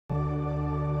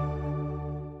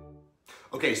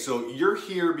Okay, so you're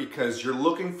here because you're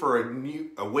looking for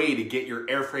a way to get your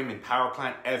airframe and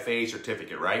powerplant FAA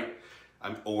certificate, right?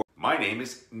 My name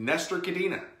is Nestor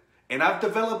Cadena, and I've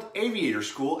developed Aviator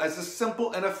School as a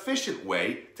simple and efficient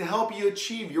way to help you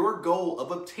achieve your goal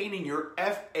of obtaining your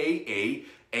FAA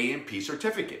A&P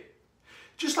Certificate.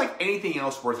 Just like anything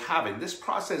else worth having, this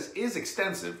process is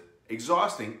extensive,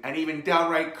 exhausting, and even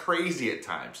downright crazy at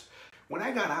times. When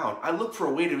I got out, I looked for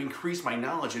a way to increase my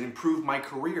knowledge and improve my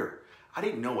career. I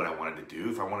didn't know what I wanted to do,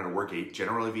 if I wanted to work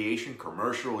general aviation,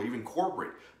 commercial, or even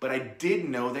corporate, but I did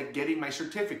know that getting my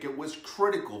certificate was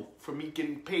critical for me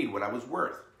getting paid what I was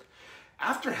worth.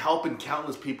 After helping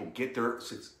countless people get their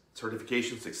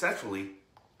certification successfully,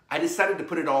 I decided to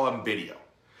put it all on video.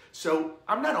 So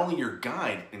I'm not only your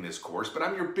guide in this course, but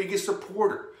I'm your biggest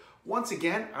supporter. Once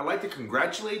again, I'd like to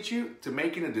congratulate you to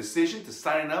making a decision to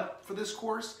sign up for this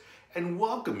course and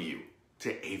welcome you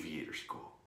to Aviator School.